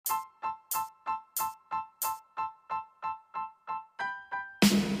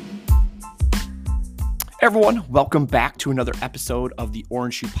Everyone, welcome back to another episode of the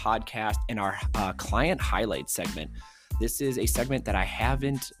Orange Shoe Podcast and our client highlights segment. This is a segment that I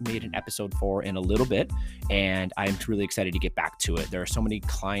haven't made an episode for in a little bit, and I'm really excited to get back to it. There are so many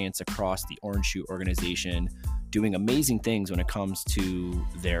clients across the Orange Shoe organization doing amazing things when it comes to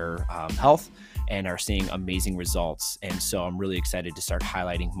their health and are seeing amazing results. And so I'm really excited to start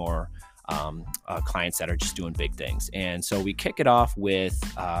highlighting more clients that are just doing big things. And so we kick it off with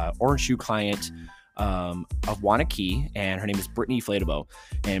Orange Shoe client of Waunakee, and her name is Brittany Fladeboe.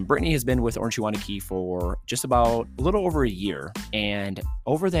 And Brittany has been with Orange Shoe Waunakee for just about a little over a year. And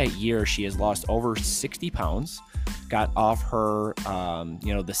over that year, she has lost over 60 pounds, got off her,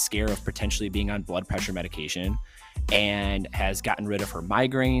 the scare of potentially being on blood pressure medication, and has gotten rid of her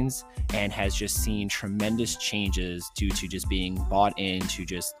migraines and has just seen tremendous changes due to just being bought into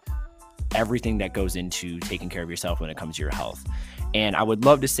just everything that goes into taking care of yourself when it comes to your health. And I would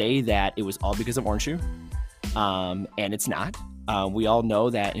love to say that it was all because of Orange Shoe, and it's not. We all know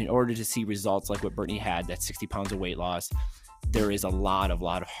that in order to see results like what Brittany had, that 60 pounds of weight loss, there is a lot of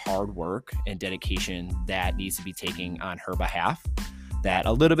hard work and dedication that needs to be taken on her behalf. That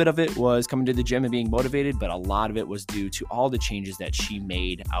a little bit of it was coming to the gym and being motivated, but a lot of it was due to all the changes that she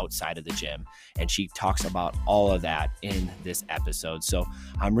made outside of the gym. And she talks about all of that in this episode. So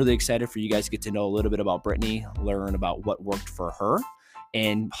I'm really excited for you guys to get to know a little bit about Brittany, learn about what worked for her,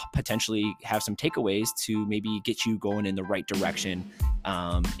 and potentially have some takeaways to maybe get you going in the right direction,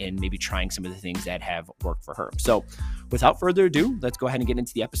 and maybe trying some of the things that have worked for her. So without further ado, let's go ahead and get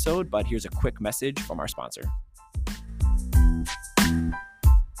into the episode. But here's a quick message from our sponsor.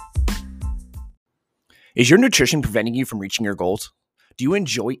 Is your nutrition preventing you from reaching your goals? Do you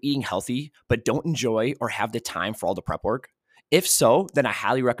enjoy eating healthy, but don't enjoy or have the time for all the prep work? If so, then I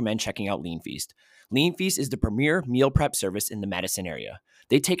highly recommend checking out Lean Feast. Lean Feast is the premier meal prep service in the Madison area.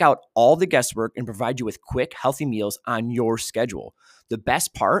 They take out all the guesswork and provide you with quick, healthy meals on your schedule. The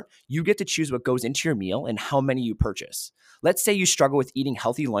best part, you get to choose what goes into your meal and how many you purchase. Let's say you struggle with eating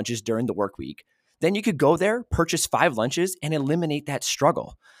healthy lunches during the work week. Then you could go there, purchase 5 lunches, and eliminate that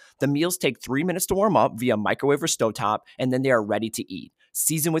struggle. The meals take 3 minutes to warm up via microwave or stovetop, and then they are ready to eat.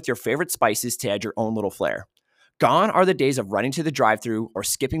 Season with your favorite spices to add your own little flair. Gone are the days of running to the drive-thru or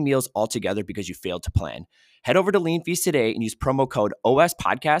skipping meals altogether because you failed to plan. Head over to Lean Feast today and use promo code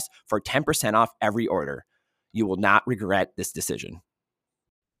OSPodcast for 10% off every order. You will not regret this decision.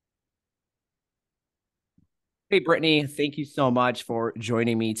 Hey, Brittany, thank you so much for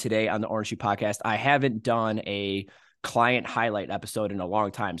joining me today on the Orange Shoe Podcast. I haven't done a client highlight episode in a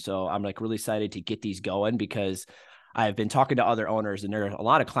long time, so I'm really excited to get these going because I've been talking to other owners, and there are a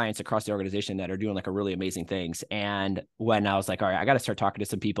lot of clients across the organization that are doing a really amazing things. And when I was like, all right, I got to start talking to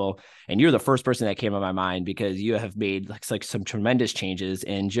some people, and you're the first person that came on my mind because you have made some tremendous changes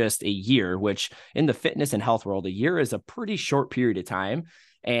in just a year, which in the fitness and health world, a year is a pretty short period of time.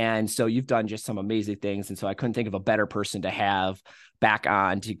 And so you've done just some amazing things. And so I couldn't think of a better person to have back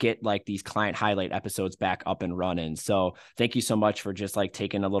on to get these client highlight episodes back up and running. So thank you so much for just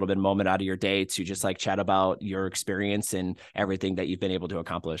taking a little bit of moment out of your day to just chat about your experience and everything that you've been able to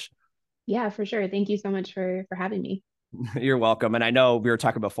accomplish. Yeah, for sure. Thank you so much for having me. You're welcome. And I know we were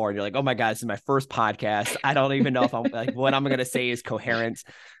talking before and you're like, oh my God, this is my first podcast. I don't even know if I'm what I'm going to say is coherent.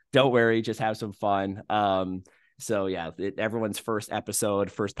 Don't worry, just have some fun. So yeah, everyone's first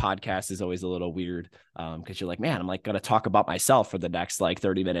podcast is always a little weird because you're like, man, I'm going to talk about myself for the next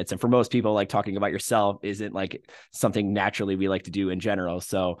 30 minutes. And for most people, talking about yourself isn't something naturally we like to do in general.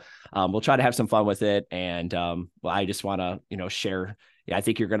 So we'll try to have some fun with it. And I just want to, share. Yeah, I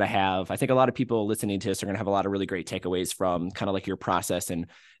think you're going to have, I think a lot of people listening to this are going to have a lot of really great takeaways from kind of your process and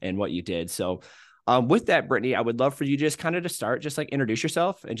what you did. So with that, Brittany, I would love for you just kind of to start, just introduce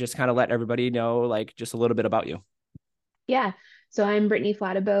yourself and just kind of let everybody know just a little bit about you. Yeah. So I'm Brittany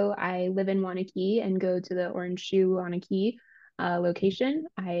Fladeboe. I live in Waunakee and go to the Orange Shoe Waunakee location.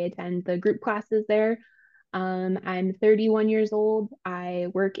 I attend the group classes there. I'm 31 years old. I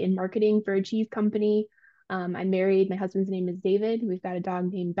work in marketing for a cheese company. I'm married. My husband's name is David. We've got a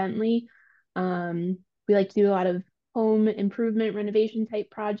dog named Bentley. We like to do a lot of home improvement renovation type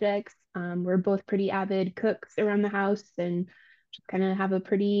projects. We're both pretty avid cooks around the house and just kind of have a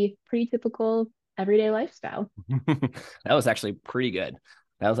pretty typical everyday lifestyle. That was actually pretty good.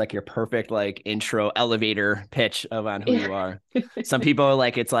 That was your perfect intro elevator pitch on who you are. Some people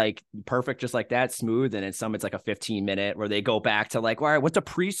it's perfect just like that, smooth, and it's a 15-minute where they go back to well, I went to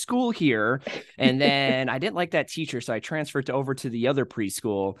preschool here, and then I didn't like that teacher, so I transferred over to the other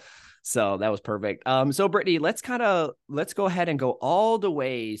preschool. So that was perfect. So Brittany, let's go ahead and go all the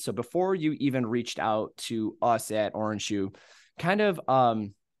way. So before you even reached out to us at Orange Shoe, kind of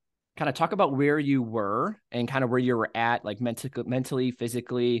kind of talk about where you were and kind of where you were at, like mentally,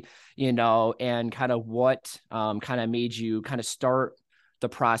 physically, and kind of what kind of made you kind of start the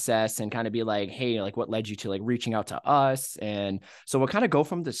process and kind of be like, hey, like what led you to like reaching out to us. And so we'll kind of go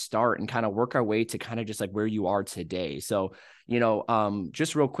from the start and kind of work our way to kind of just like where you are today. So,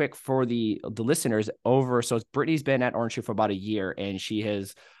 just real quick for the listeners over. So Brittany's been at Orange Shoe for about a year, and she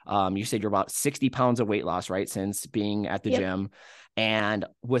has, you said you're about 60 pounds of weight loss, right? Since being at the Yep. gym, and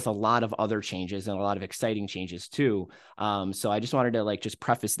with a lot of other changes and a lot of exciting changes too. So I just wanted to like just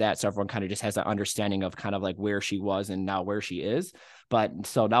preface that so everyone kind of just has an understanding of kind of like where she was and now where she is. But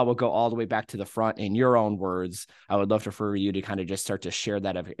so now we'll go all the way back to the front in your own words. I would love for you to kind of just start to share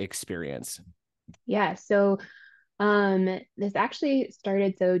that experience. Yeah. So this actually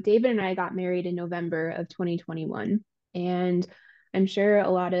started, so David and I got married in November of 2021. And I'm sure a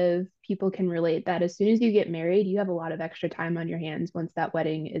lot of people can relate that as soon as you get married, you have a lot of extra time on your hands once that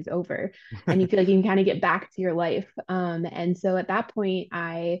wedding is over. And you feel like you can kind of get back to your life. And so at that point,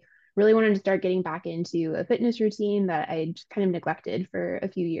 I really wanted to start getting back into a fitness routine that I just kind of neglected for a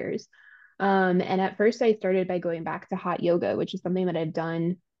few years. And at first, I started by going back to hot yoga, which is something that I've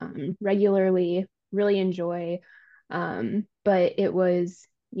done regularly, really enjoy. But it was,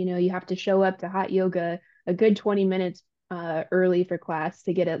 you have to show up to hot yoga a good 20 minutes early for class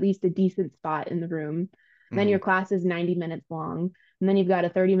to get at least a decent spot in the room. And then your Mm-hmm. class is 90 minutes long, and then you've got a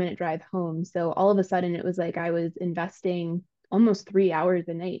 30-minute drive home. So all of a sudden, it was like I was investing almost 3 hours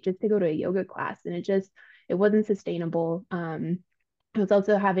a night just to go to a yoga class, and it wasn't sustainable. I was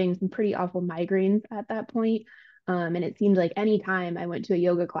also having some pretty awful migraines at that point. And it seemed like any time I went to a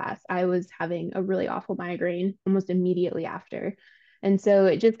yoga class, I was having a really awful migraine almost immediately after. And so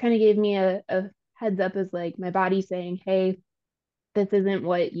it just kind of gave me a heads up as like my body saying, hey, this isn't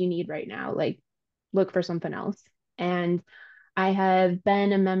what you need right now. Like, look for something else. And I have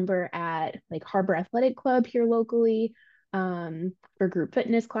been a member at like Harbor Athletic Club here locally for group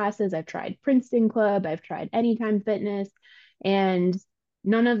fitness classes. I've tried Princeton Club, I've tried Anytime Fitness, and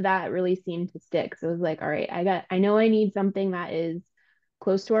none of that really seemed to stick. So it was like, all right, I know I need something that is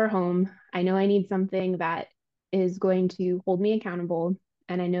close to our home. I know I need something that is going to hold me accountable.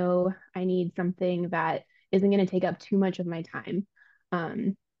 And I know I need something that isn't going to take up too much of my time.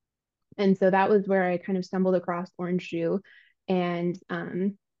 Um, and so that was where I kind of stumbled across Orange Shoe and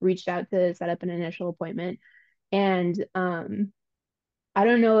reached out to set up an initial appointment. And I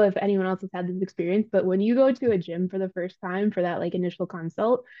don't know if anyone else has had this experience, but when you go to a gym for the first time for that like initial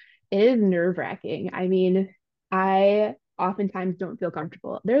consult, it is nerve-wracking. I mean, I oftentimes don't feel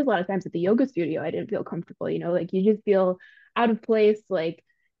comfortable. There's a lot of times at the yoga studio I didn't feel comfortable, like you just feel out of place, like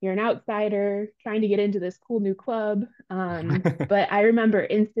you're an outsider trying to get into this cool new club. But I remember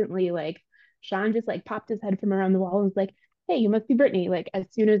instantly like Sean just like popped his head from around the wall and was like, "Hey, you must be Brittany," like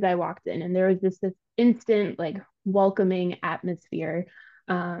as soon as I walked in. And there was this instant like welcoming atmosphere.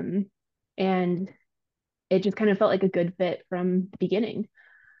 Um, and it just kind of felt like a good fit from the beginning.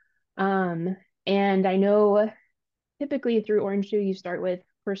 Um, and I know typically through Orange Shoe, you start with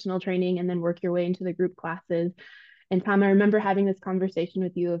personal training and then work your way into the group classes. And Tom, I remember having this conversation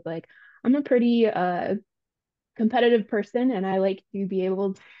with you of like, I'm a pretty competitive person and I like to be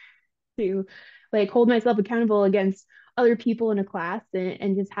able to like hold myself accountable against other people in a class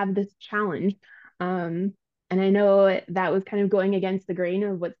and just have this challenge. Um, and I know that was kind of going against the grain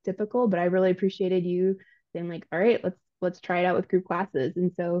of what's typical, but I really appreciated you saying like, all right, let's try it out with group classes.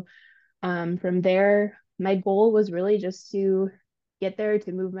 And so from there, my goal was really just to get there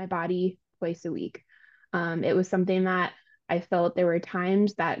to move my body twice a week. It was something that I felt there were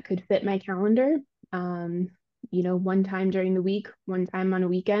times that could fit my calendar. Um, one time during the week, one time on a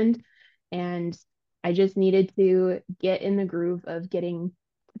weekend. And I just needed to get in the groove of getting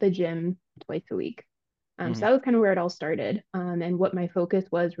to the gym twice a week. So Mm-hmm. that was kind of where it all started. And what my focus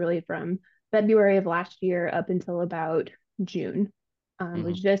was really from February of last year up until about June, Mm-hmm.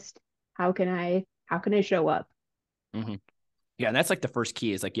 was just how can I show up? Mm-hmm. Yeah, and that's like the first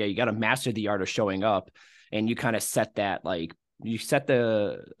key is like, yeah, you got to master the art of showing up, and you kind of set that like you set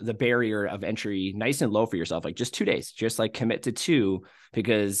the barrier of entry nice and low for yourself, like just 2 days, just like commit to two,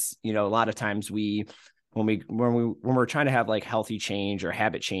 because a lot of times when we're trying to have like healthy change or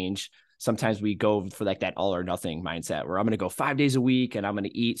habit change, sometimes we go for like that all or nothing mindset where I'm going to go 5 days a week and I'm going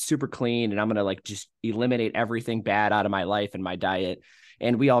to eat super clean and I'm going to like just eliminate everything bad out of my life and my diet.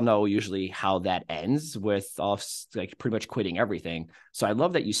 And we all know usually how that ends with like pretty much quitting everything. So I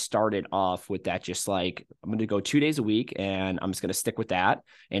love that you started off with that, just like, I'm going to go 2 days a week and I'm just going to stick with that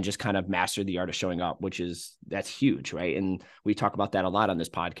and just kind of master the art of showing up, that's huge. Right. And we talk about that a lot on this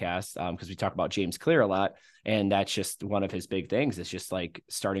podcast because we talk about James Clear a lot. And that's just one of his big things. It's just like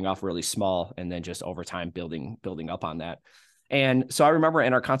starting off really small and then just over time building up on that. And so I remember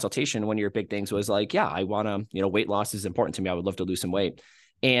in our consultation, one of your big things was like, yeah, I want to, weight loss is important to me. I would love to lose some weight.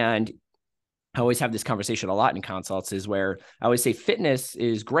 And I always have this conversation a lot in consults, is where I always say fitness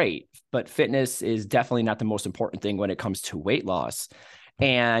is great, but fitness is definitely not the most important thing when it comes to weight loss.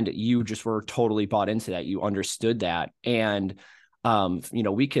 And you just were totally bought into that. You understood that. And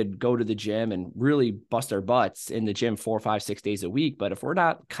we could go to the gym and really bust our butts in the gym 4, 5, 6 days a week. But if we're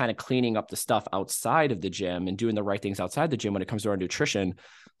not kind of cleaning up the stuff outside of the gym and doing the right things outside the gym when it comes to our nutrition,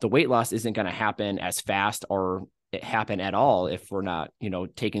 the weight loss isn't going to happen as fast or it happen at all if we're not,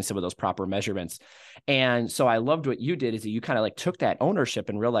 taking some of those proper measurements. And so I loved what you did, is that you kind of like took that ownership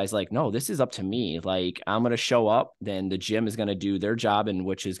and realized like, no, this is up to me. Like, I'm going to show up, then the gym is going to do their job, and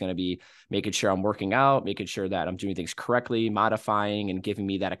which is going to be making sure I'm working out, making sure that I'm doing things correctly, modifying and giving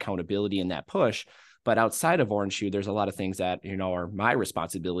me that accountability and that push. But outside of Orange Shoe, there's a lot of things that, are my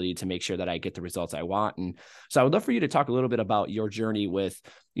responsibility to make sure that I get the results I want. And so I would love for you to talk a little bit about your journey with,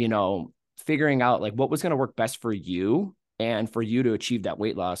 figuring out like what was going to work best for you and for you to achieve that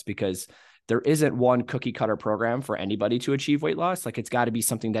weight loss, because there isn't one cookie cutter program for anybody to achieve weight loss. Like, it's got to be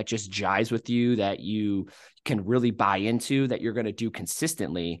something that just jives with you, that you can really buy into, that you're going to do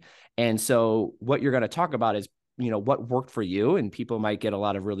consistently. And so what you're going to talk about is, what worked for you, and people might get a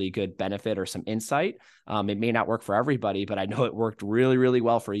lot of really good benefit or some insight. It may not work for everybody, but I know it worked really, really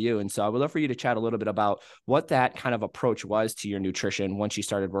well for you. And so I would love for you to chat a little bit about what that kind of approach was to your nutrition once you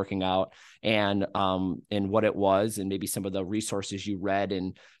started working out, and what it was, and maybe some of the resources you read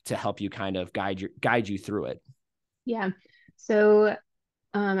and to help you kind of guide you through it. Yeah. So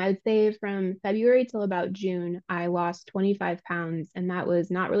I would say from February till about June, I lost 25 pounds, and that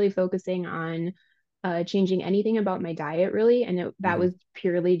was not really focusing on changing anything about my diet really. And that was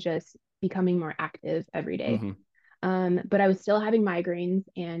purely just becoming more active every day. But I was still having migraines,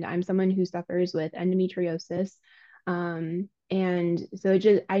 and I'm someone who suffers with endometriosis. And so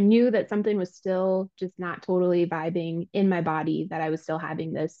I knew that something was still just not totally vibing in my body, that I was still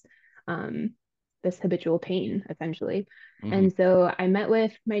having this habitual pain essentially. And so I met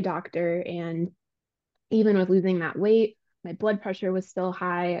with my doctor, and even with losing that weight, my blood pressure was still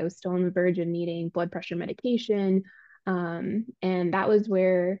high. I was still on the verge of needing blood pressure medication. And that was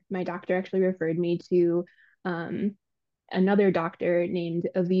where my doctor actually referred me to another doctor named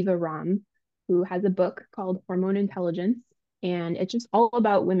Aviva Ram, who has a book called Hormone Intelligence. And it's just all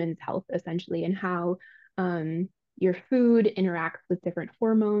about women's health, essentially, and how your food interacts with different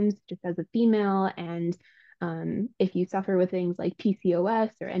hormones just as a female. And if you suffer with things like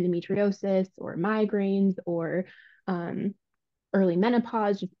PCOS or endometriosis or migraines or early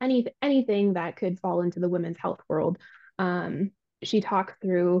menopause, just anything that could fall into the women's health world. She talked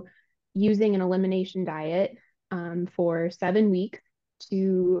through using an elimination diet for 7 weeks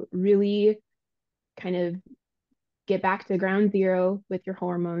to really kind of get back to ground zero with your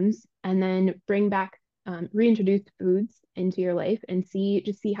hormones, and then bring back reintroduce foods into your life and see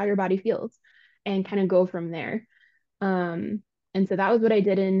how your body feels, and kind of go from there. And so that was what I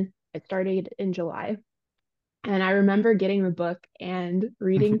started in July. And I remember getting the book and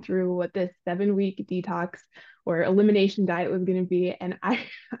reading through what this 7-week detox or elimination diet was going to be. And I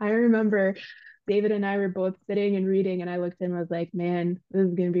remember David and I were both sitting and reading, and I looked at him and was like, man, this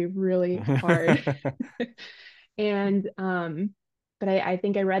is going to be really hard. And but I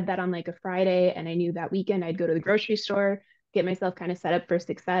think I read that on like a Friday, and I knew that weekend I'd go to the grocery store, get myself kind of set up for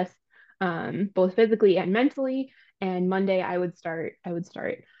success, both physically and mentally. And Monday I would start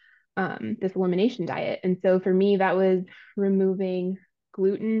this elimination diet. And so for me, that was removing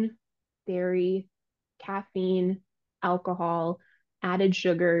gluten, dairy, caffeine, alcohol, added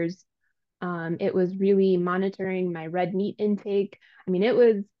sugars. It was really monitoring my red meat intake. I mean,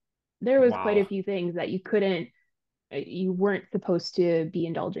 there was quite a few things that you weren't supposed to be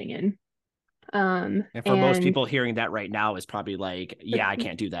indulging in. And for most people hearing that right now is probably like, yeah, I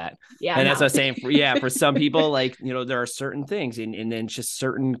can't do that. Yeah. And that's what I'm saying. For some people, like, there are certain things and then just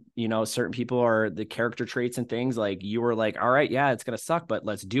certain people are the character traits and things like you were like, all right, yeah, it's going to suck, but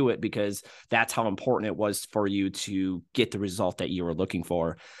let's do it because that's how important it was for you to get the result that you were looking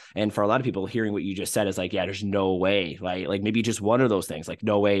for. And for a lot of people hearing what you just said is like, yeah, there's no way, like maybe just one of those things, like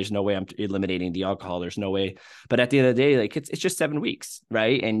no way, there's no way I'm eliminating the alcohol. There's no way. But at the end of the day, like it's just 7 weeks.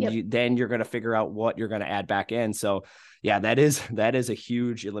 Right. And then you're going to figure out what you're going to add back in. So Yeah, that is a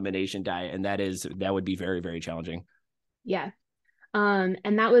huge elimination diet. And that would be very, very challenging. Yeah. And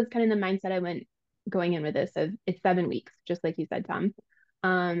that was kind of the mindset I went going in with this of it's 7 weeks, just like you said, Tom.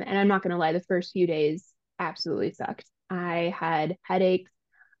 And I'm not gonna lie, the first few days absolutely sucked. I had headaches,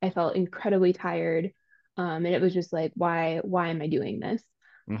 I felt incredibly tired. And it was just like, why am I doing this?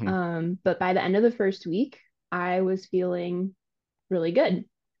 Hmm. But by the end of the first week, I was feeling really good.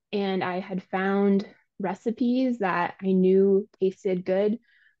 And I had found recipes that I knew tasted good.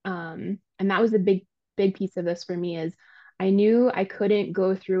 And that was a big piece of this for me is I knew I couldn't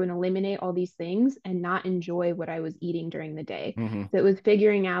go through and eliminate all these things and not enjoy what I was eating during the day. Hmm. So it was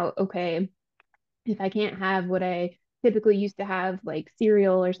figuring out, okay, if I can't have what I typically used to have, like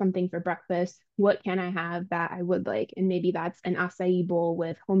cereal or something for breakfast, what can I have that I would like? And maybe that's an acai bowl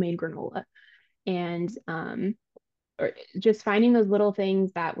with homemade granola. And or just finding those little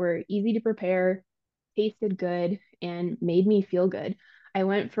things that were easy to prepare, tasted good, and made me feel good. I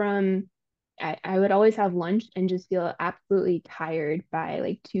went from I would always have lunch and just feel absolutely tired by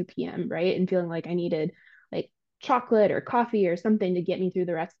like 2 p.m., right? And feeling like I needed like chocolate or coffee or something to get me through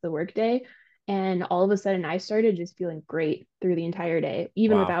the rest of the workday. And all of a sudden, I started just feeling great through the entire day,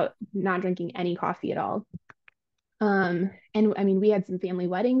 even Wow. without not drinking any coffee at all. And I mean, we had some family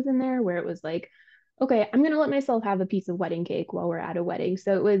weddings in there where it was like, okay, I'm gonna let myself have a piece of wedding cake while we're at a wedding.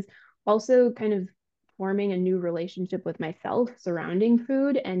 So it was also kind of forming a new relationship with myself surrounding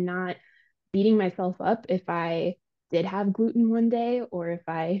food and not beating myself up if I did have gluten one day or if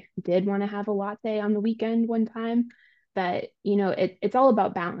I did want to have a latte on the weekend one time. That, it's all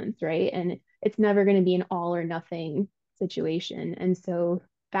about balance, right? And it's never going to be an all or nothing situation. And so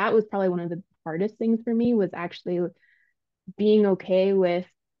that was probably one of the hardest things for me was actually being okay with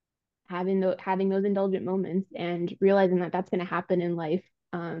having those indulgent moments and realizing that that's going to happen in life.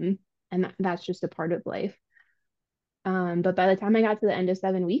 And that's just a part of life. But by the time I got to the end of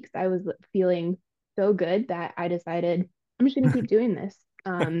 7 weeks, I was feeling so good that I decided I'm just going to keep doing this.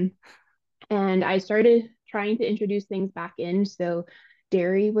 And I started trying to introduce things back in. So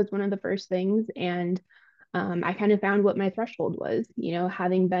dairy was one of the first things. And I kind of found what my threshold was,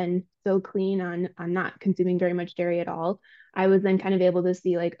 having been so clean on not consuming very much dairy at all. I was then kind of able to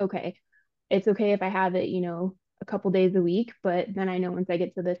see like, okay, it's okay if I have it, a couple days a week, but then I know once I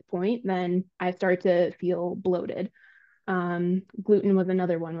get to this point, then I start to feel bloated. Gluten was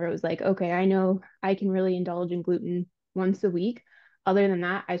another one where it was like, okay, I know I can really indulge in gluten once a week. Other than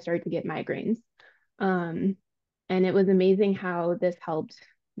that, I started to get migraines. Um, and it was amazing how this helped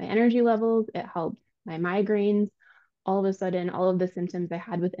my energy levels, it helped my migraines. All of a sudden, all of the symptoms I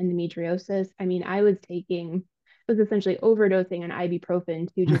had with endometriosis, I mean, I was essentially overdosing on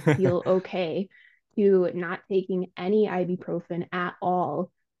ibuprofen to just feel okay, to not taking any ibuprofen at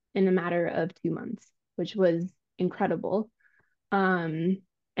all in a matter of 2 months, which was incredible. Um,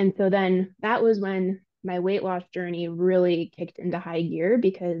 and so then that was when my weight loss journey really kicked into high gear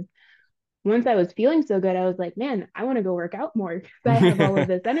because once I was feeling so good, I was like, man, I want to go work out more because I have all of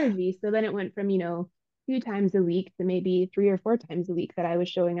this energy. So then it went from, 2 times a week to maybe 3 or 4 times a week that I was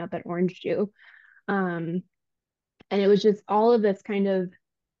showing up at Orange Juice. Um, and it was just all of this kind of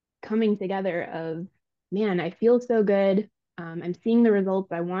coming together of, man, I feel so good. I'm seeing the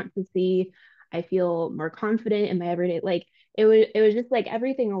results I want to see. I feel more confident in my everyday. Like it was just like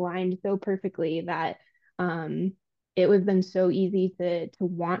everything aligned so perfectly that um, it was then so easy to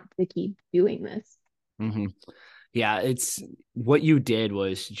want to keep doing this. Hmm. Yeah, it's what you did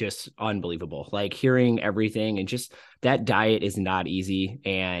was just unbelievable. Like hearing everything and just that diet is not easy.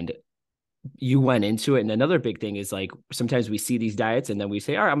 And you went into it. And another big thing is like sometimes we see these diets and then we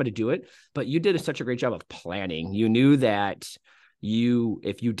say, all right, I'm going to do it. But you did such a great job of planning. You knew that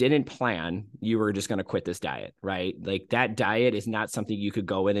if you didn't plan, you were just going to quit this diet, right? Like that diet is not something you could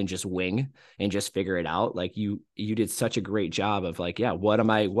go in and just wing and just figure it out. Like you did such a great job of like, yeah, what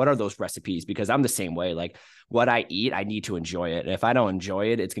are those recipes? Because I'm the same way. Like what I eat, I need to enjoy it. And if I don't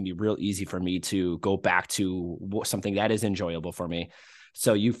enjoy it, it's going to be real easy for me to go back to something that is enjoyable for me.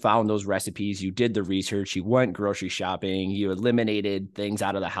 So you found those recipes, you did the research, you went grocery shopping, you eliminated things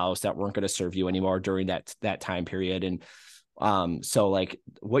out of the house that weren't going to serve you anymore during that time period. And so like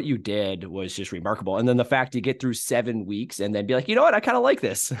what you did was just remarkable. And then the fact you get through 7 weeks and then be like, you know what, I kind of like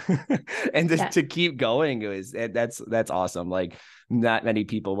this. And Yeah. to keep going that's awesome. Like not many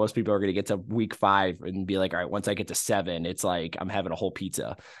people, most people are going to get to week 5 and be like, all right, once I get to 7, it's like I'm having a whole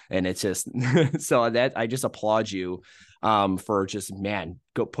pizza. And it's just so that I just applaud you for just, man,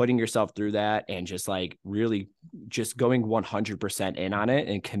 go putting yourself through that and just like really just going 100% in on it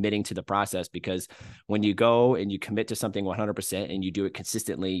and committing to the process. Because when you go and you commit to something 100% and you do it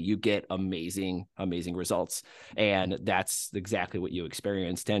consistently, you get amazing, amazing results. And that's exactly what you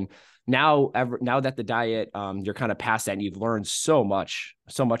experienced. And now that the diet, you're kind of past that and you've learned so much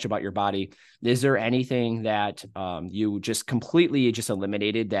about your body, is there anything that you just completely just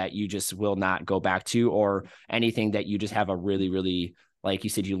eliminated that you just will not go back to, or anything that you just have a really, really, like you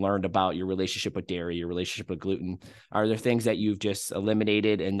said, you learned about your relationship with dairy, your relationship with gluten? Are there things that you've just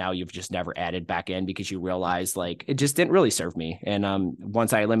eliminated and now you've just never added back in because you realize like it just didn't really serve me? And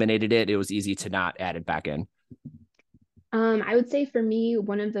once I eliminated it, it was easy to not add it back in. I would say for me,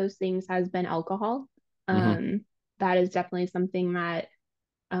 one of those things has been alcohol. Mm-hmm. That is definitely something that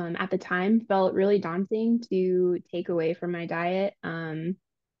at the time felt really daunting to take away from my diet,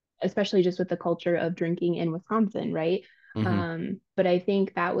 especially just with the culture of drinking in Wisconsin, right? Mm-hmm. But I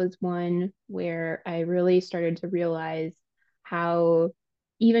think that was one where I really started to realize how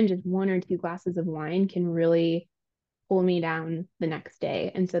even just one or two glasses of wine can really pull me down the next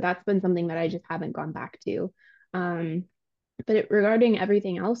day. And so that's been something that I just haven't gone back to. Um, regarding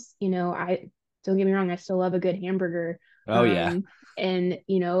everything else, I don't get me wrong, I still love a good hamburger, Oh yeah. um, and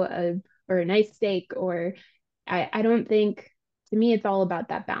or a nice steak, or I don't think, to me it's all about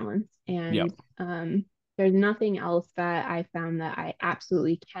that balance. Yep. And there's nothing else that I found that I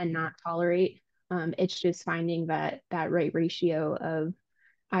absolutely cannot tolerate. It's just finding that right ratio of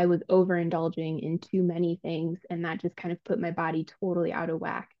I was overindulging in too many things, and that just kind of put my body totally out of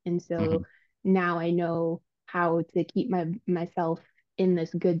whack. And Mm-hmm. so now I know how to keep myself in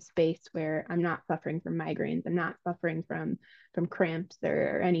this good space where I'm not suffering from migraines, I'm not suffering from cramps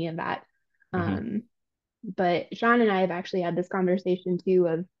or any of that. Mm-hmm. Um, but Sean and I have actually had this conversation too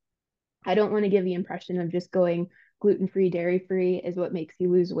of I don't want to give the impression of just going gluten free, dairy free is what makes you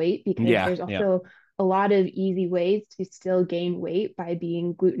lose weight, because Yeah. there's Yeah. also a lot of easy ways to still gain weight by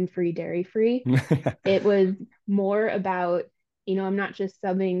being gluten free, dairy free. It was more about, I'm not just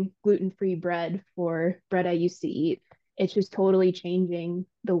subbing gluten free bread for bread I used to eat. It's just totally changing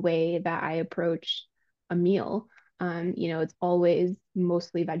the way that I approach a meal. It's always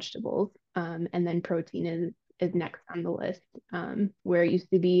mostly vegetables, and then protein is next on the list. Where it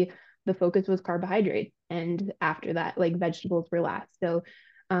used to be the focus was carbohydrates, and after that, like vegetables were last. So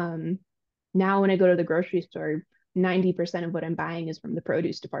um, now when I go to the grocery store, 90% of what I'm buying is from the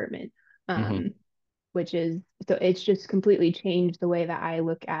produce department. Mm-hmm. Um, which is so it's just completely changed the way that I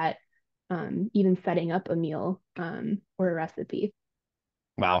look at even setting up a meal or a recipe.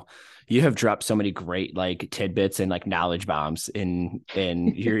 Wow, you have dropped so many great like tidbits and like knowledge bombs in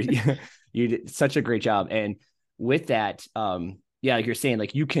your you did such a great job. And with that, yeah, like you're saying,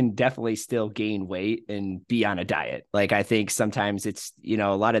 like you can definitely still gain weight and be on a diet. Like I think sometimes it's, a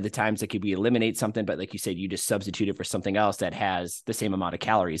lot of the times it could be eliminate something, but like you said, you just substitute it for something else that has the same amount of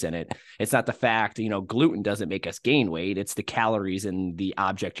calories in it. It's not the fact, gluten doesn't make us gain weight, it's the calories in the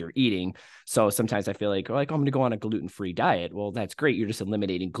object you're eating. So sometimes I feel like, oh, like I'm going to go on a gluten-free diet. Well, that's great. You're just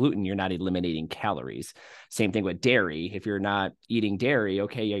eliminating gluten. You're not eliminating calories. Same thing with dairy. If you're not eating dairy,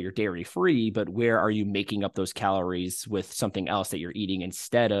 okay, yeah, you're dairy free, but where are you making up those calories with something else that you're eating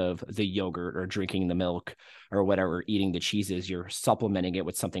instead of the yogurt or drinking the milk or whatever, eating the cheeses? You're supplementing it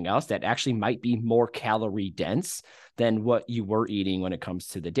with something else that actually might be more calorie dense than what you were eating when it comes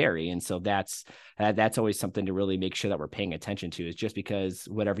to the dairy. And so that's always something to really make sure that we're paying attention to, is just because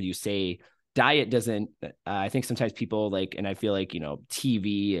whatever you say, diet doesn't, I think sometimes people like, and I feel like,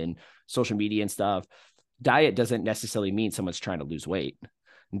 TV and social media and stuff, diet doesn't necessarily mean someone's trying to lose weight.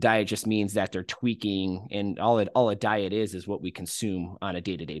 Diet just means that they're tweaking, and all a diet is what we consume on a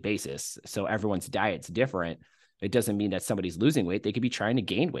day-to-day basis. So everyone's diet's different. It doesn't mean that somebody's losing weight. They could be trying to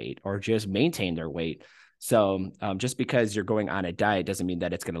gain weight or just maintain their weight. So just because you're going on a diet doesn't mean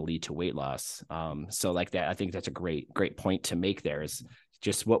that it's going to lead to weight loss. So like that, I think that's a great point to make there, is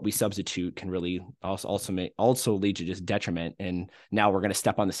just what we substitute can really also lead to just detriment. And now we're going to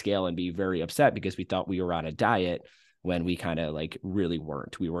step on the scale and be very upset because we thought we were on a diet when we kind of like really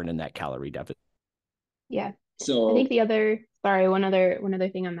weren't. We weren't in that calorie deficit. Yeah. I think So, one other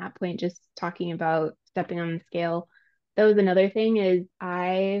thing on that point, just talking about stepping on the scale, that was another thing, is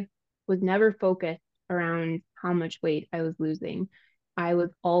I was never focused around how much weight I was losing. I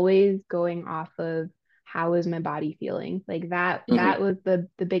was always going off of how is my body feeling. Like that mhm. was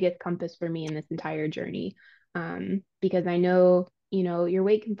the biggest compass for me in this entire journey. Because I know, your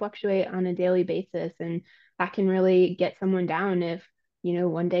weight can fluctuate on a daily basis, and that can really get someone down if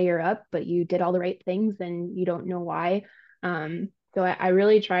one day you're up, but you did all the right things and you don't know why. So I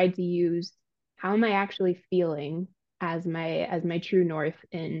really tried to use how am I actually feeling as my true north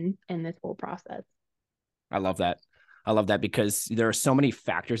in this whole process. I love that. I love that because there are so many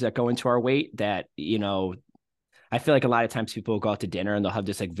factors that go into our weight that, I feel like a lot of times people go out to dinner and they'll have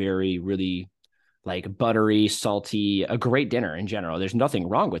this like very, really like buttery, salty, a great dinner in general. There's nothing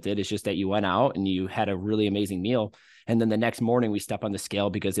wrong with it. It's just that you went out and you had a really amazing meal. And then the next morning we step on the scale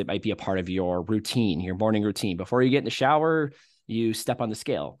because it might be a part of your routine, your morning routine. Before you get in the shower, you step on the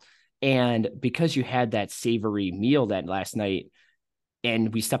scale. And because you had that savory meal that last night,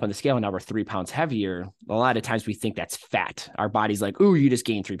 and we step on the scale and now we're 3 pounds heavier, a lot of times we think that's fat. Our body's like, ooh, you just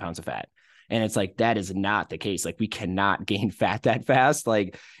gained 3 pounds of fat. And it's like, that is not the case. Like we cannot gain fat that fast.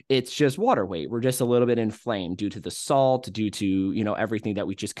 Like it's just water weight. We're just a little bit inflamed due to the salt, due to, everything that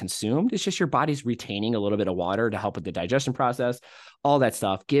we just consumed. It's just your body's retaining a little bit of water to help with the digestion process, all that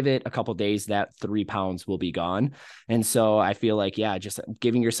stuff. Give it a couple of days, that 3 pounds will be gone. And so I feel like, yeah, just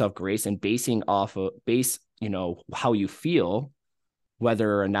giving yourself grace and basing off of how you feel,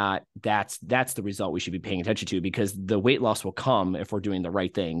 whether or not that's the result we should be paying attention to, because the weight loss will come if we're doing the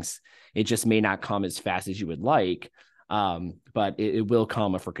right things. It just may not come as fast as you would like, but it will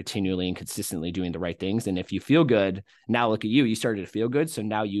come if we're continually and consistently doing the right things. And if you feel good, now look at you started to feel good. So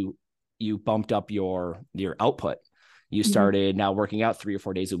now you bumped up your output. You started now working out 3 or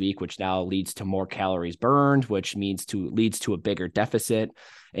 4 days a week, which now leads to more calories burned, which leads to a bigger deficit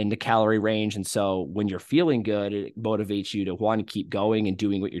in the calorie range. And so when you're feeling good, it motivates you to want to keep going and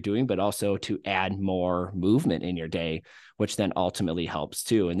doing what you're doing, but also to add more movement in your day, which then ultimately helps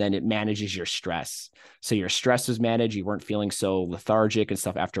too. And then it manages your stress. So your stress is managed. You weren't feeling so lethargic and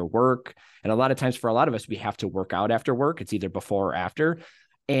stuff after work. And a lot of times for a lot of us, we have to work out after work. It's either before or after.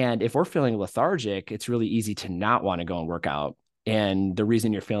 And if we're feeling lethargic, it's really easy to not want to go and work out. And the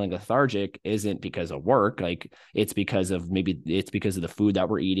reason you're feeling lethargic isn't because of work. Like it's because of the food that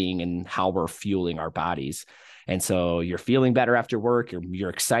we're eating and how we're fueling our bodies. And so you're feeling better after work. You're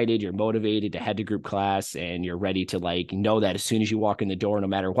excited, you're motivated to head to group class, and you're ready to know that as soon as you walk in the door, no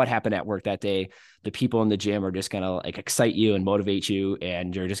matter what happened at work that day, the people in the gym are just going to excite you and motivate you.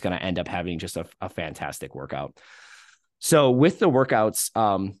 And you're just going to end up having just a fantastic workout. So with the workouts,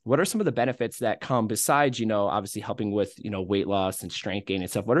 what are some of the benefits that come besides, obviously helping with, weight loss and strength gain and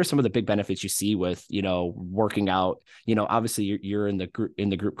stuff? What are some of the big benefits you see with, working out? Obviously you're in the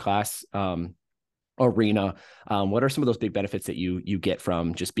group class arena. What are some of those big benefits that you get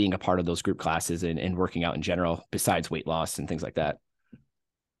from just being a part of those group classes and working out in general, besides weight loss and things like that?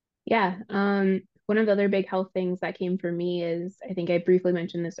 Yeah. One of the other big health things that came for me is, I think I briefly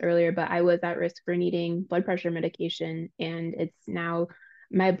mentioned this earlier, but I was at risk for needing blood pressure medication. And it's now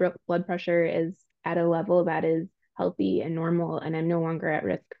my blood pressure is at a level that is healthy and normal. And I'm no longer at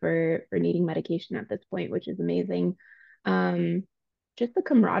risk for needing medication at this point, which is amazing. Just the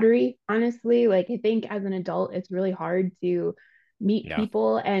camaraderie, honestly, like I think as an adult, it's really hard to meet Yeah.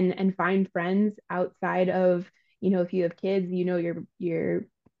 people and find friends outside of, if you have kids, your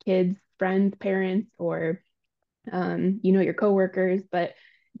kids, friends, parents, or your coworkers, but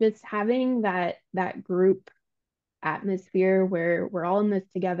just having that group atmosphere where we're all in this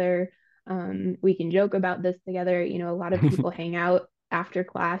together. We can joke about this together. A lot of people hang out after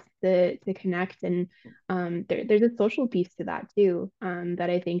class to connect, and there's a social piece to that too, that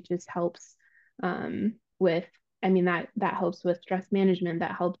I think just helps with. I mean that helps with stress management.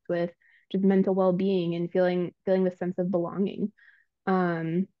 That helps with just mental well-being and feeling the sense of belonging.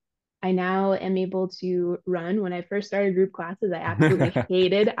 Um, I now am able to run. When I first started group classes, I absolutely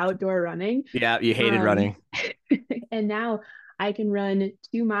hated outdoor running. Yeah. You hated Um, running. and now I can run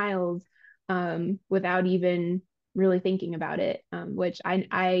 2 miles without even really thinking about it, which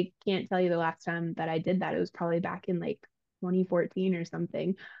I can't tell you the last time that I did that. It was probably back in like 2014 or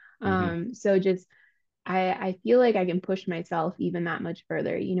something. Mm-hmm. So just I feel like I can push myself even that much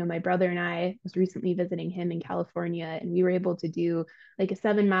further. My brother and I was recently visiting him in California, and we were able to do like a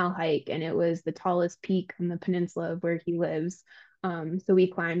 7 mile hike, and it was the tallest peak on the peninsula of where he lives. So we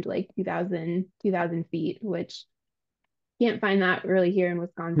climbed like 2,000 feet, which can't find that really here in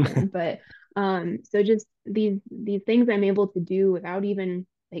Wisconsin. But so just these things I'm able to do without even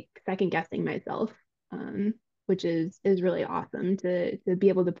like second guessing myself, which is really awesome to be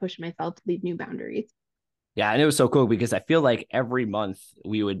able to push myself to these new boundaries. Yeah. And it was so cool because I feel like every month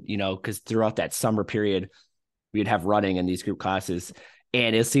we would, because throughout that summer period, we'd have running in these group classes.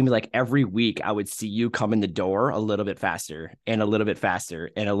 And it seemed like every week I would see you come in the door a little bit faster and a little bit faster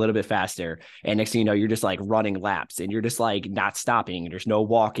and a little bit faster. And next thing you know, you're just like running laps and you're just like not stopping. There's no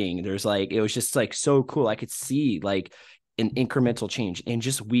walking. It was just like so cool. I could see like an incremental change in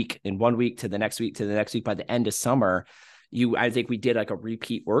just in 1 week to the next week to the next week. By the end of summer, I think we did like a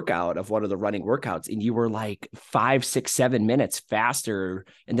repeat workout of one of the running workouts, and you were like 5, 6, 7 minutes faster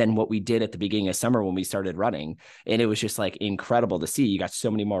than what we did at the beginning of summer when we started running. And it was just like incredible to see. You got so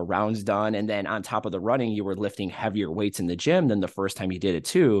many more rounds done. And then on top of the running, you were lifting heavier weights in the gym than the first time you did it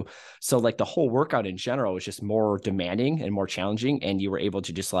too. So like the whole workout in general was just more demanding and more challenging. And you were able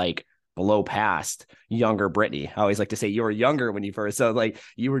to just like blow past younger Brittany. I always like to say you were younger when you first, so like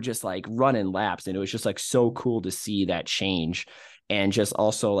you were just like running laps, and it was just like so cool to see that change. And just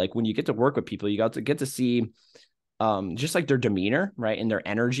also like when you get to work with people, you got to get to see just like their demeanor, right, and their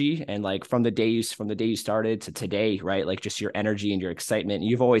energy, and like from the day you started to today, right, like just your energy and your excitement.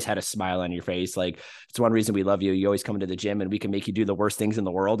 You've always had a smile on your face. Like it's one reason we love you. You always come into the gym and we can make you do the worst things in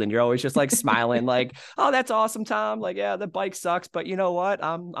the world, and you're always just like smiling, like, oh, that's awesome, Tom. Like, yeah, the bike sucks, but you know what,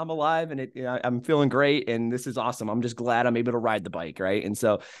 I'm alive, and I'm feeling great, and this is awesome. I'm just glad I'm able to ride the bike, right? And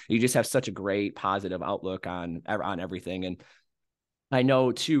so you just have such a great positive outlook on everything. And I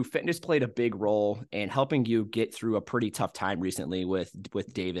know too, fitness played a big role in helping you get through a pretty tough time recently with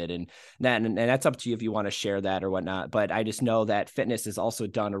David, and that's up to you if you want to share that or whatnot. But I just know that fitness has also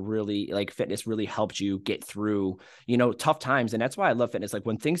done fitness really helped you get through, tough times. And that's why I love fitness. Like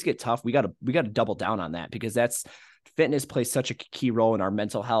when things get tough, we gotta double down on that, because fitness plays such a key role in our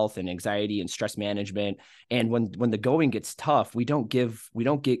mental health and anxiety and stress management. And when the going gets tough, we don't give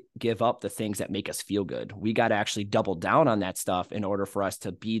up the things that make us feel good. We got to actually double down on that stuff in order for us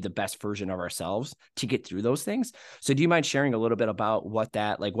to be the best version of ourselves to get through those things. So do you mind sharing a little bit about what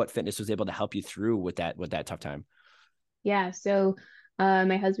fitness was able to help you through with that tough time? Yeah. So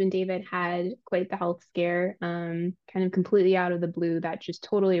my husband David had quite the health scare, kind of completely out of the blue, that just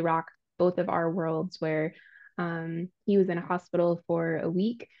totally rocked both of our worlds, where he was in a hospital for a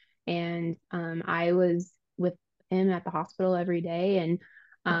week, and I was with him at the hospital every day.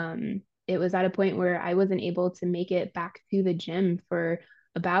 And it was at a point where I wasn't able to make it back to the gym for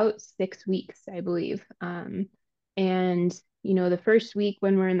about 6 weeks, I believe. And the first week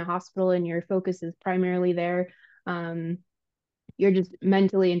when we're in the hospital and your focus is primarily there, um, you're just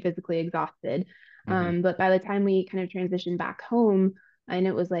mentally and physically exhausted. Mm-hmm. But by the time we kind of transitioned back home, and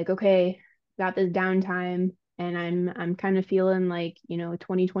it was like, okay, got this downtime, and I'm kind of feeling like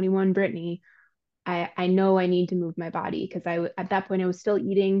 2021 Brittany. I know I need to move my body, because at that point I was still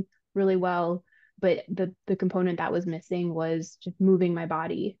eating really well, but the component that was missing was just moving my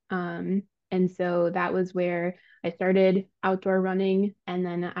body. And so that was where I started outdoor running, and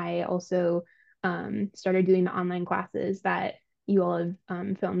then I also started doing the online classes that you all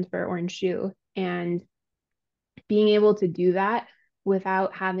have filmed for Orange Shoe. And being able to do that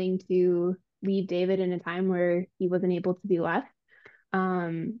without having to leave David in a time where he wasn't able to be left,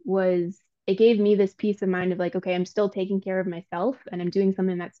 was it gave me this peace of mind of like, okay, I'm still taking care of myself, and I'm doing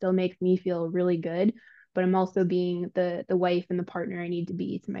something that still makes me feel really good, but I'm also being the wife and the partner I need to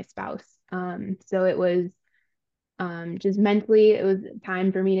be to my spouse. So it was just mentally, it was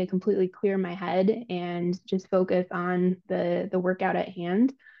time for me to completely clear my head and just focus on the workout at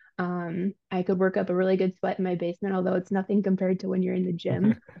hand. I could work up a really good sweat in my basement, although it's nothing compared to when you're in the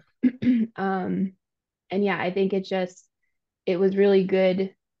gym. um, and yeah, I think it was really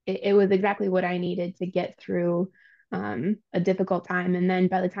good. It was exactly what I needed to get through a difficult time. And then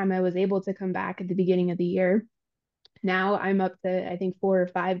by the time I was able to come back at the beginning of the year, now I'm up to, I think, 4 or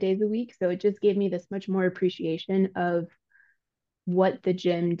 5 days a week. So it just gave me this much more appreciation of what the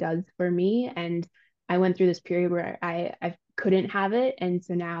gym does for me. And I went through this period where I couldn't have it. And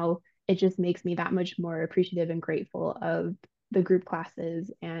so now it just makes me that much more appreciative and grateful of the group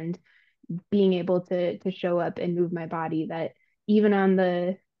classes and being able to show up and move my body, that even on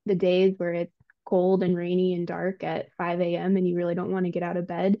the days where it's cold and rainy and dark at 5 a.m. and you really don't want to get out of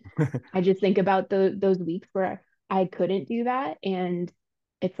bed, I just think about those weeks where I couldn't do that. And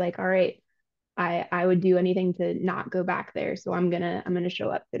it's like, all right, I would do anything to not go back there. So I'm gonna show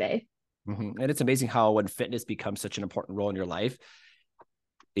up today. Mm-hmm. And it's amazing how when fitness becomes such an important role in your life,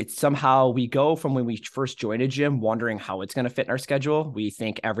 it's somehow we go from when we first join a gym wondering how it's going to fit in our schedule. We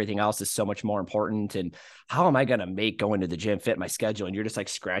think everything else is so much more important. And how am I going to make going to the gym fit my schedule? And you're just like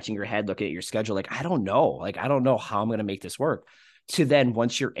scratching your head, looking at your schedule. Like, I don't know. Like, I don't know how I'm going to make this work. To then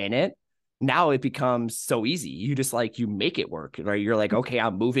once you're in it, now it becomes so easy. You just like, you make it work, right? You're like, okay,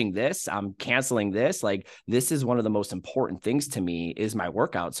 I'm moving this, I'm canceling this. Like, this is one of the most important things to me is my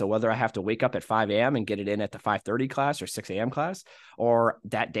workout. So whether I have to wake up at 5 a.m. and get it in at the 5:30 class or 6 a.m. class, or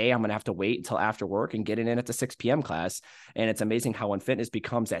that day I'm going to have to wait until after work and get it in at the 6 p.m. class. And it's amazing how when fitness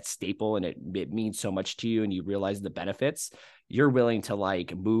becomes that staple and it means so much to you and you realize the benefits, you're willing to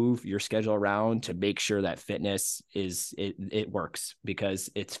like move your schedule around to make sure that fitness it works, because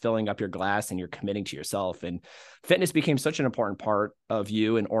it's filling up your glass and you're committing to yourself. And fitness became such an important part of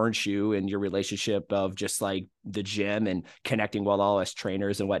you and Orange Shoe and your relationship of just like the gym and connecting with all us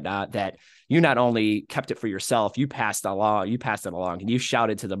trainers and whatnot, that you not only kept it for yourself, you passed it along and you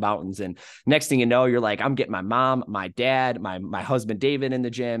shouted to the mountains. And next thing you know, you're like, I'm getting my mom, my dad, my husband, David, in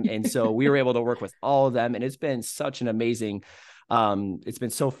the gym. And so we were able to work with all of them. And it's been such an amazing, it's been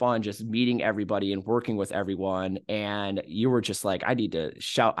so fun just meeting everybody and working with everyone. And you were just like, I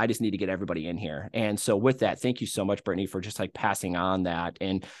just need to get everybody in here. And so with that, thank you so much, Brittany, for just like passing on that.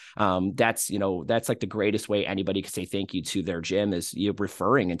 And that's like the greatest way anybody could say thank you to their gym, is you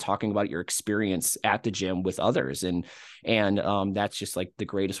referring and talking about your experience at the gym with others. And that's just like the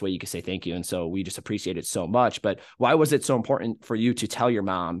greatest way you could say thank you. And so we just appreciate it so much. But why was it so important for you to tell your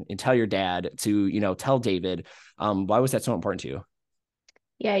mom and tell your dad to, tell David? Why was that so important to you?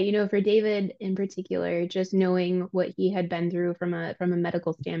 Yeah, for David in particular, just knowing what he had been through from a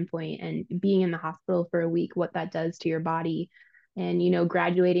medical standpoint and being in the hospital for a week, what that does to your body, and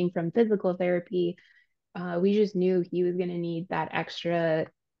graduating from physical therapy, we just knew he was going to need that extra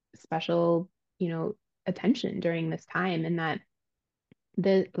special, attention during this time, and that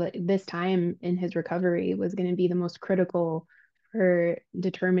this time in his recovery was going to be the most critical for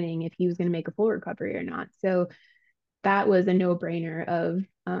determining if he was going to make a full recovery or not. So that was a no-brainer of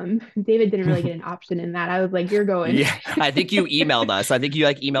David didn't really get an option in that. I was like, you're going. Yeah, I think you emailed us. I think you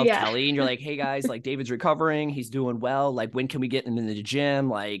like emailed Yeah. Kelly and you're like, hey guys, like David's recovering. He's doing well. Like, when can we get him in the gym?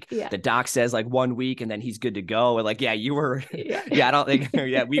 Like Yeah. the doc says like 1 week and then he's good to go. And like, yeah, you were, Yeah. yeah, I don't think,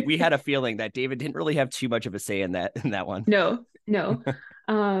 yeah, we had a feeling that David didn't really have too much of a say in that one. No, no.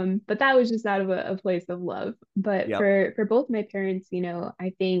 But that was just out of a place of love. But Yep. for both my parents,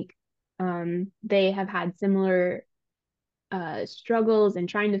 I think they have had similar struggles and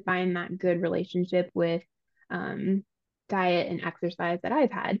trying to find that good relationship with um, diet and exercise that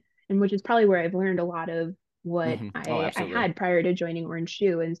I've had, and which is probably where I've learned a lot of what Mm-hmm. Oh, I absolutely. had prior to joining Orange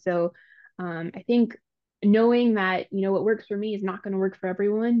Shoe. And so I think knowing that, what works for me is not going to work for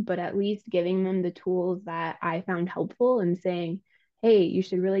everyone, but at least giving them the tools that I found helpful and saying, hey, you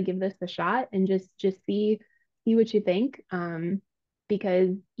should really give this a shot and just see what you think.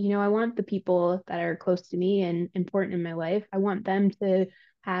 Because I want the people that are close to me and important in my life, I want them to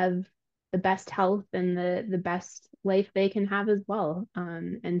have the best health and the best life they can have as well.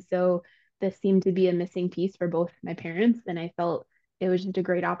 And so this seemed to be a missing piece for both my parents, and I felt it was just a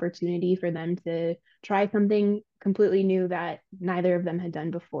great opportunity for them to try something completely new that neither of them had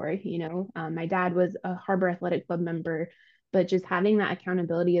done before. My dad was a Harbor Athletic Club member, but just having that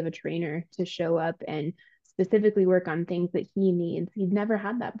accountability of a trainer to show up and specifically work on things that he needs. He'd never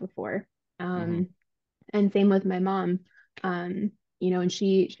had that before. Mm-hmm. And same with my mom. And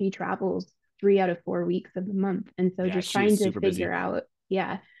she travels 3 out of 4 weeks of the month. And so Yeah, just she is trying to super figure busy. out,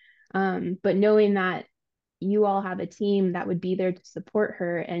 yeah. But knowing that you all have a team that would be there to support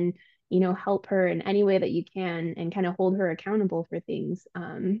her and, help her in any way that you can and kind of hold her accountable for things.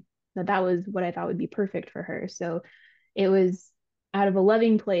 That was what I thought would be perfect for her. So it was out of a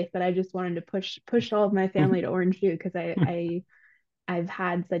loving place that I just wanted to push all of my family to Orange Shoe because I've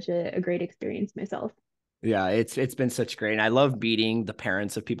had such a great experience myself. Yeah, it's been such great. And I love meeting the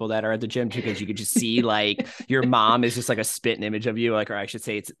parents of people that are at the gym too, because you could just see like your mom is just like a spitting image of you, like, or I should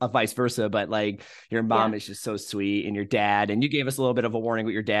say it's a vice versa, but like your Yeah. mom is just so sweet, and your dad, and you gave us a little bit of a warning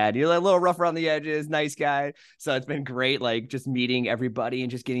with your dad. You're like a little rough around the edges, nice guy. So it's been great, like just meeting everybody and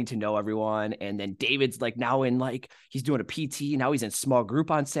just getting to know everyone. And then David's like now in like he's doing a PT, now he's in small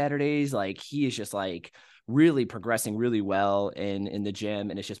group on Saturdays. Like he is just like really progressing really well in the gym,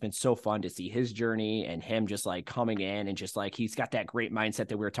 and it's just been so fun to see his journey and him just like coming in and just like he's got that great mindset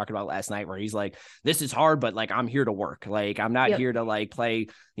that we were talking about last night, where he's like, this is hard, but like I'm here to work, like I'm not Yep. here to like play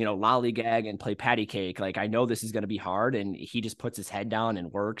lollygag and play patty cake. Like I know this is going to be hard, and he just puts his head down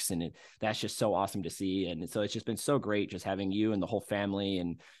and works, and that's just so awesome to see. And so it's just been so great just having you and the whole family,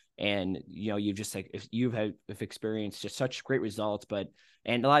 and you've just like if you've experienced just such great results.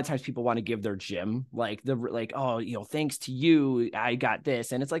 And a lot of times people want to give their gym like oh, thanks to you, I got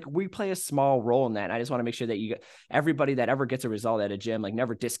this. And it's like, we play a small role in that. And I just want to make sure that everybody that ever gets a result at a gym, like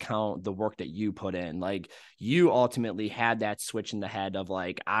never discount the work that you put in. Like you ultimately had that switch in the head of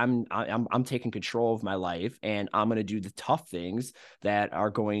like, I'm taking control of my life, and I'm going to do the tough things that are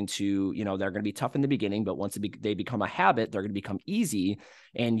going to, they're going to be tough in the beginning, but once they become a habit, they're going to become easy.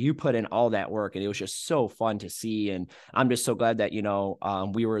 and you put in all that work, and it was just so fun to see. And I'm just so glad that,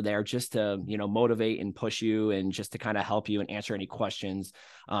 we were there just to, motivate and push you and just to kind of help you and answer any questions.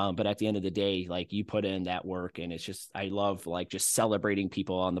 But at the end of the day, like, you put in that work, and it's just, I love like just celebrating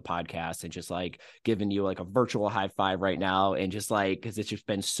people on the podcast and just like giving you like a virtual high five right now. And just like, cause it's just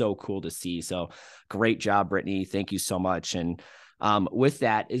been so cool to see. So great job, Brittany. Thank you so much. And with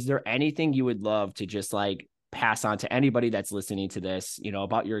that, is there anything you would love to just like pass on to anybody that's listening to this,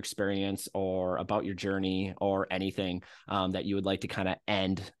 about your experience or about your journey or anything that you would like to kind of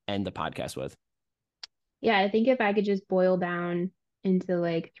end the podcast with? Yeah, I think if I could just boil down into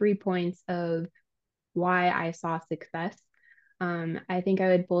like 3 points of why I saw success, I think I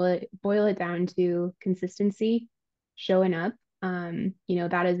would boil it down to consistency, showing up.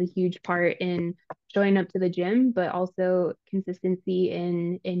 That is a huge part in showing up to the gym, but also consistency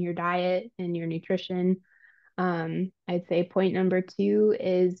in your diet and your nutrition. I'd say point number two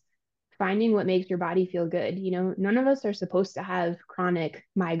is finding what makes your body feel good. None of us are supposed to have chronic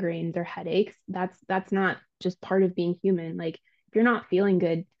migraines or headaches. That's not just part of being human. Like, if you're not feeling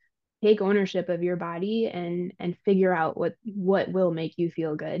good, take ownership of your body and figure out what will make you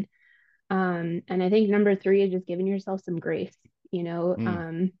feel good. And I think number three is just giving yourself some grace,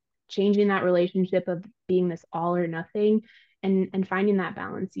 Mm. changing that relationship of being this all or nothing, and finding that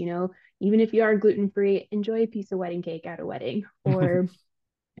balance. Even if you are gluten free, enjoy a piece of wedding cake at a wedding, or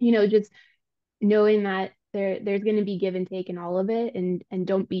just knowing that there's going to be give and take in all of it, and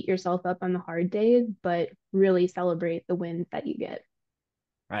don't beat yourself up on the hard days, but really celebrate the wins that you get.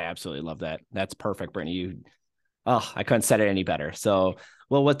 I absolutely love that. That's perfect, Brittany. I couldn't said it any better. So,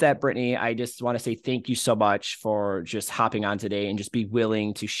 well, with that, Brittany, I just want to say thank you so much for just hopping on today and just be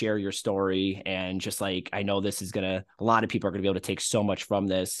willing to share your story. And just like, I know this is a lot of people are going to be able to take so much from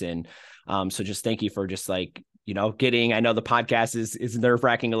this. And so just thank you for just like, I know the podcast is nerve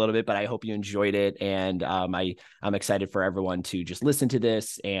wracking a little bit, but I hope you enjoyed it. And I'm excited for everyone to just listen to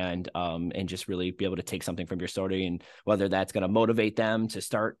this and just really be able to take something from your story, and whether that's going to motivate them to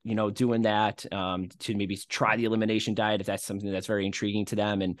start, doing that, to maybe try the elimination diet, if that's something that's very intriguing to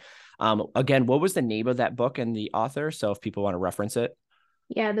them. And again, what was the name of that book and the author? So if people want to reference it.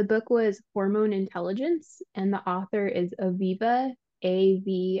 Yeah, the book was Hormone Intelligence, and the author is Aviva,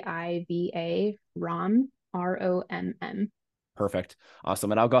 Aviva Rom, Romm. Perfect.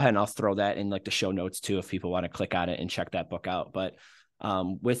 Awesome. And I'll go ahead and I'll throw that in like the show notes too, if people want to click on it and check that book out. But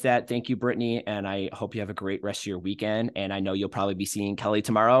with that, thank you, Brittany. And I hope you have a great rest of your weekend. And I know you'll probably be seeing Kelly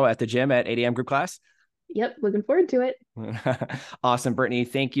tomorrow at the gym at 8 a.m. group class. Yep, looking forward to it. Awesome, Brittany.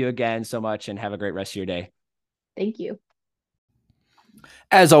 Thank you again so much, and have a great rest of your day. Thank you.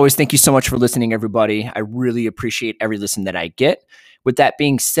 As always, thank you so much for listening, everybody. I really appreciate every listen that I get. With that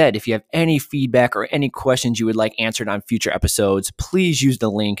being said, if you have any feedback or any questions you would like answered on future episodes, please use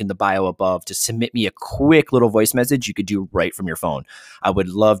the link in the bio above to submit me a quick little voice message you could do right from your phone. I would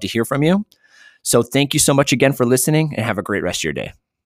love to hear from you. So thank you so much again for listening, and have a great rest of your day.